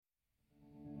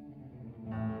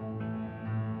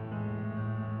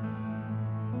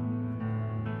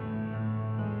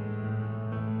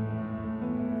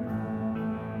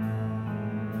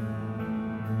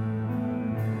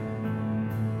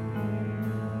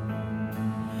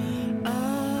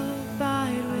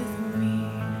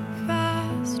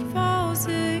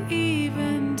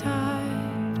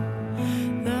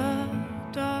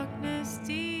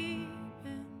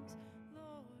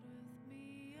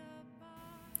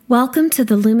Welcome to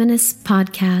the Luminous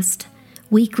podcast,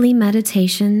 weekly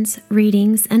meditations,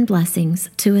 readings, and blessings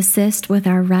to assist with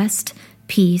our rest,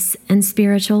 peace, and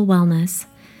spiritual wellness.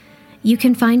 You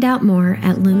can find out more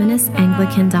at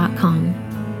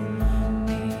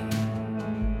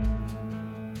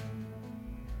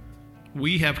luminousanglican.com.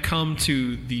 We have come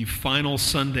to the final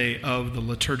Sunday of the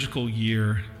liturgical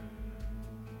year,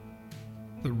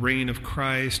 the reign of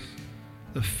Christ,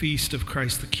 the feast of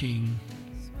Christ the King.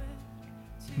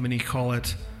 Many call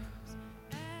it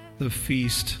the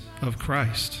Feast of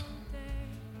Christ.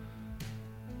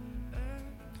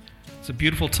 It's a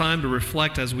beautiful time to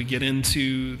reflect as we get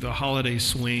into the holiday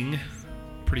swing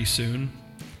pretty soon.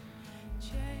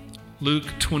 Luke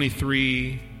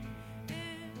 23,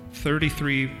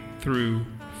 33 through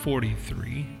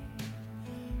 43.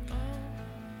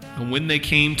 And when they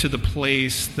came to the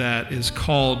place that is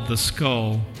called the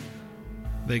Skull,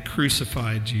 they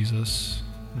crucified Jesus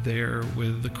there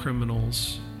with the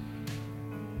criminals,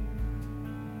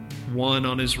 one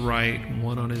on his right,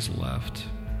 one on his left.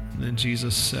 And then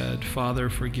Jesus said, "Father,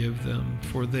 forgive them,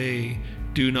 for they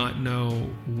do not know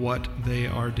what they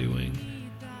are doing."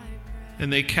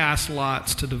 And they cast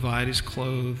lots to divide his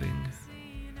clothing.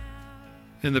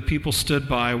 And the people stood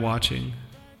by watching.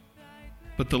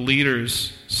 But the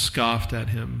leaders scoffed at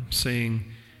him,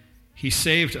 saying, "He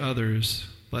saved others,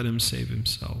 let him save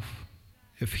himself,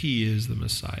 if he is the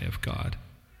Messiah of God,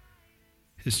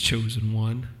 his chosen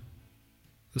one."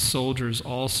 The soldiers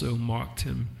also mocked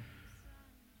him,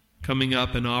 coming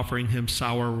up and offering him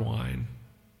sour wine,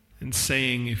 and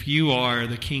saying, "If you are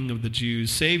the King of the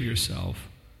Jews, save yourself."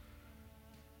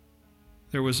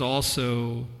 There was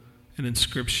also an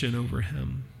inscription over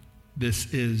him,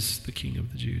 "This is the King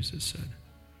of the Jews," it said.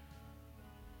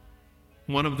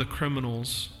 One of the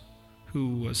criminals who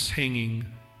was hanging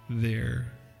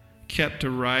there kept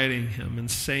deriding him and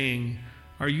saying,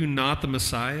 "Are you not the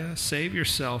Messiah? Save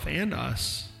yourself and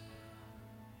us."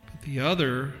 But the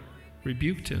other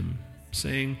rebuked him,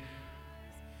 saying,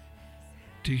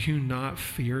 "Do you not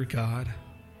fear God,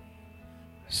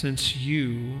 since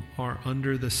you are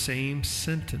under the same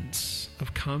sentence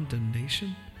of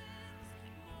condemnation?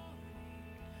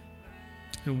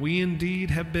 And we indeed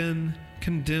have been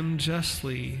condemned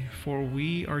justly, for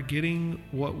we are getting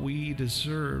what we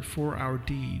deserve for our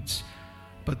deeds.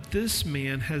 But this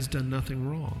man has done nothing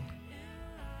wrong."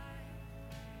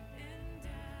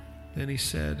 Then he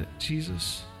said,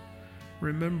 "Jesus,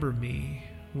 remember me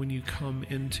when you come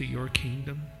into your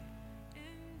kingdom."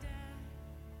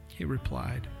 He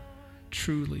replied,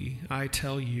 "Truly, I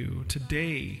tell you,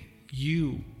 today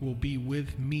you will be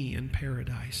with me in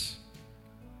paradise."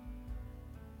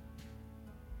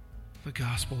 The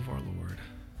gospel of our Lord.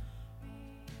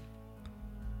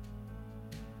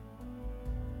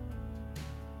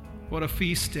 What a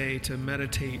feast day to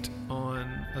meditate on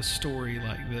a story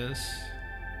like this.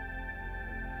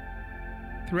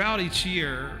 Throughout each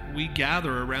year, we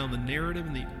gather around the narrative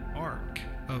and the arc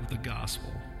of the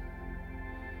gospel.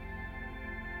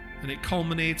 And it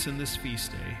culminates in this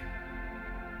feast day.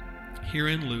 Here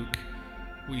in Luke,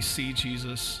 we see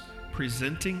Jesus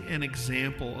presenting an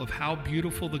example of how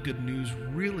beautiful the good news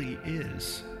really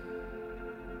is.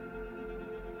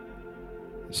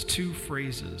 It's two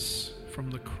phrases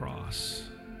from the cross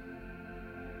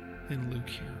in Luke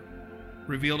here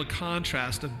revealed a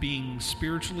contrast of being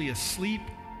spiritually asleep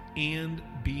and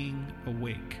being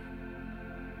awake.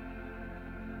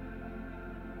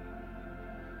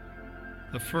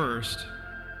 The first,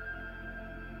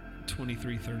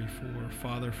 23:34,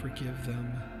 "Father, forgive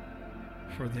them,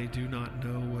 for they do not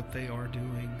know what they are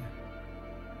doing."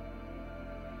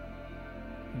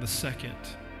 The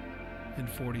second, in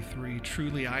 43,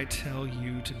 "Truly I tell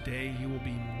you, today you will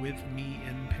be with me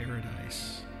in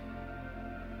paradise,"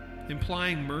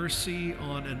 implying mercy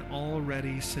on an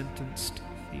already sentenced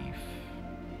thief,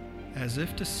 as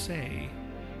if to say,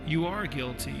 you are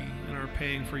guilty and are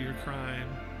paying for your crime,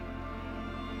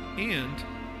 and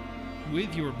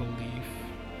with your belief,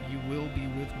 you will be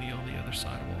with me on the other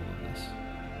side of all of this.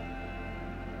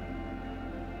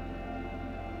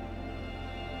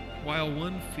 While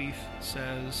one faith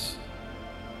says,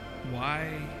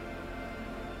 "Why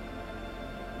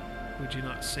would you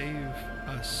not save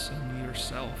us and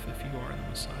yourself if you are the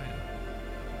Messiah?"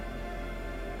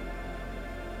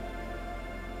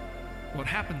 What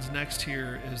happens next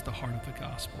here is the heart of the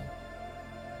gospel.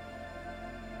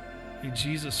 A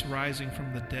Jesus rising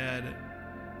from the dead,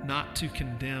 not to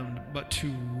condemn, but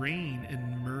to reign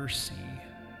in mercy,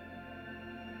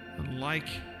 unlike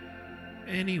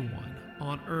anyone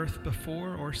on earth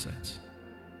before or since.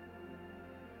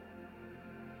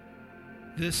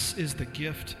 This is the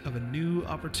gift of a new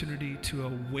opportunity to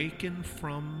awaken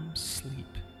from sleep.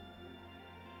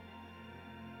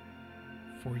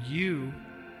 For you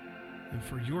and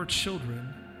for your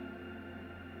children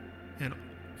and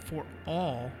for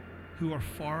all who are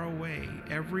far away,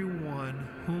 everyone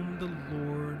whom the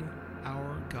Lord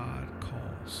our God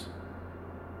calls.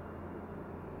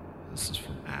 This is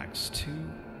from Acts 2.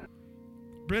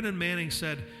 Brennan Manning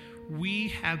said, "We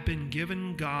have been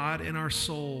given God in our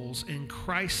souls and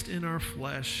Christ in our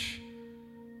flesh.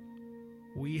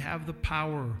 We have the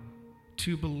power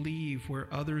to believe where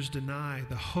others deny,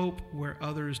 the hope where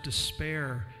others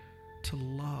despair, to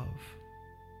love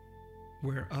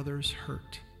where others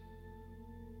hurt."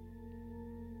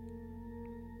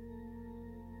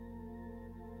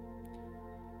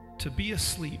 To be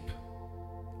asleep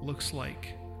looks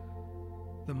like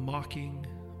the mocking,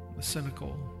 the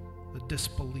cynical, the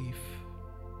disbelief,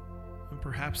 and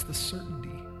perhaps the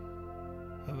certainty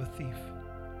of a thief.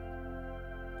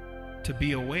 To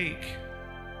be awake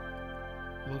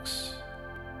looks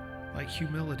like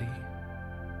humility,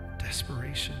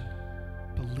 desperation,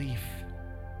 belief,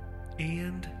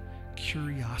 and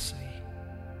curiosity.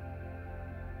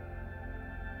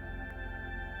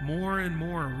 More and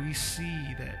more we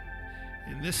see that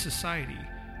in this society,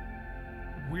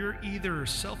 we're either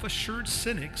self-assured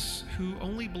cynics who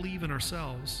only believe in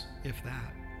ourselves, if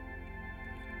that,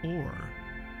 or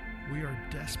we are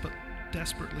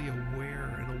desperately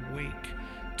aware and awake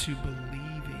to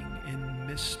believing in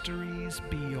mysteries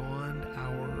beyond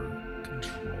our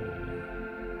control.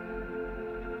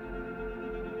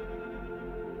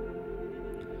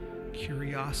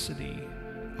 Curiosity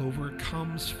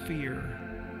overcomes fear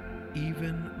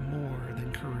even more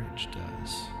than courage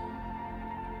does.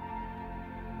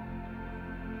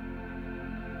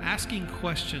 Asking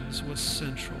questions was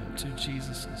central to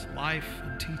Jesus' life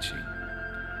and teaching.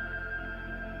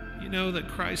 You know that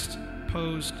Christ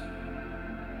posed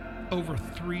over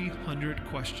 300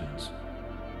 questions.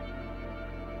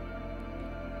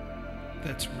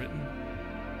 That's written.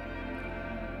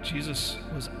 Jesus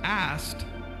was asked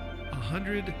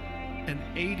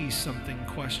 180-something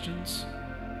questions,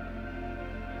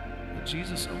 but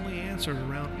Jesus only answered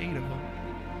around 8 of them.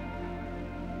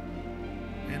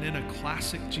 And in a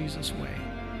classic Jesus way.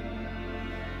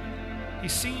 He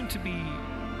seemed to be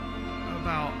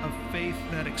about a faith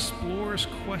that explores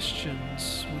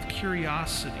questions with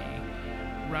curiosity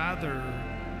rather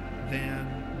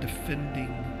than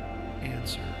defending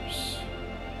answers.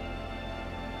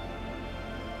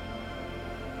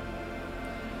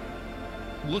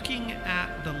 Looking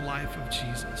at the life of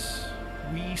Jesus,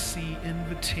 we see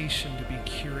invitation to be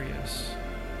curious,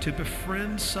 to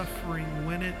befriend suffering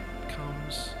when it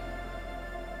comes.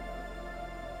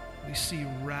 We see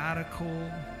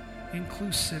radical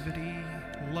inclusivity,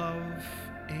 love,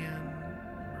 and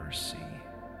mercy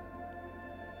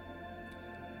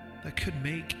that could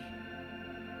make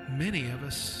many of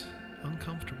us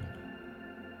uncomfortable.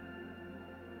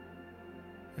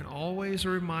 And always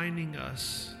reminding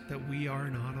us that we are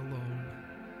not alone.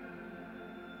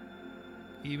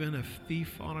 Even a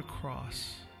thief on a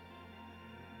cross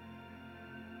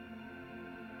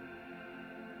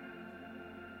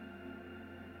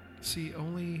see,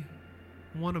 only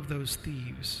one of those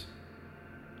thieves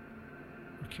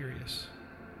were curious.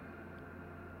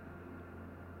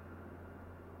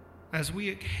 As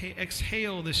we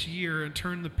exhale this year and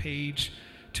turn the page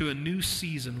to a new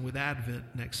season with Advent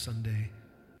next Sunday,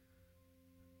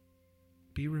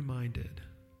 be reminded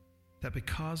that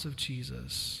because of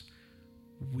Jesus,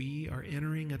 we are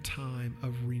entering a time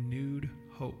of renewed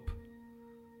hope,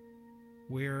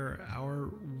 where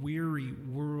our weary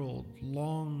world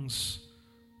longs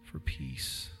for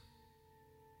peace.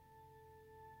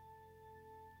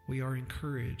 We are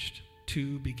encouraged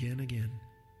to begin again.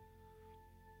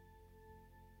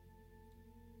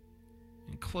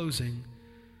 In closing,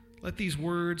 let these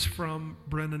words from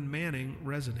Brennan Manning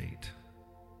resonate.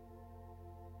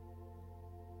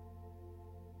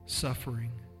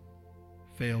 Suffering,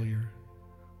 failure,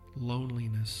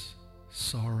 loneliness,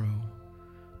 sorrow,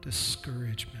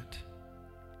 discouragement,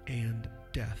 and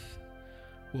death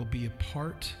will be a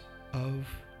part of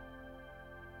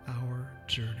our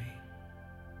journey.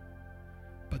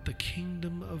 But the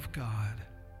kingdom of God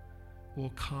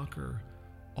will conquer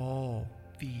all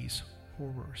these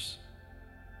horrors.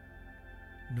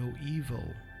 No evil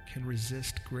can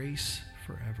resist grace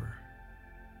forever.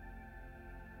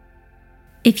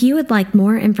 If you would like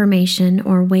more information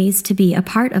or ways to be a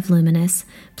part of Luminous,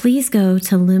 please go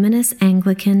to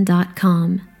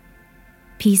luminousanglican.com.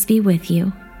 Peace be with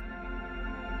you.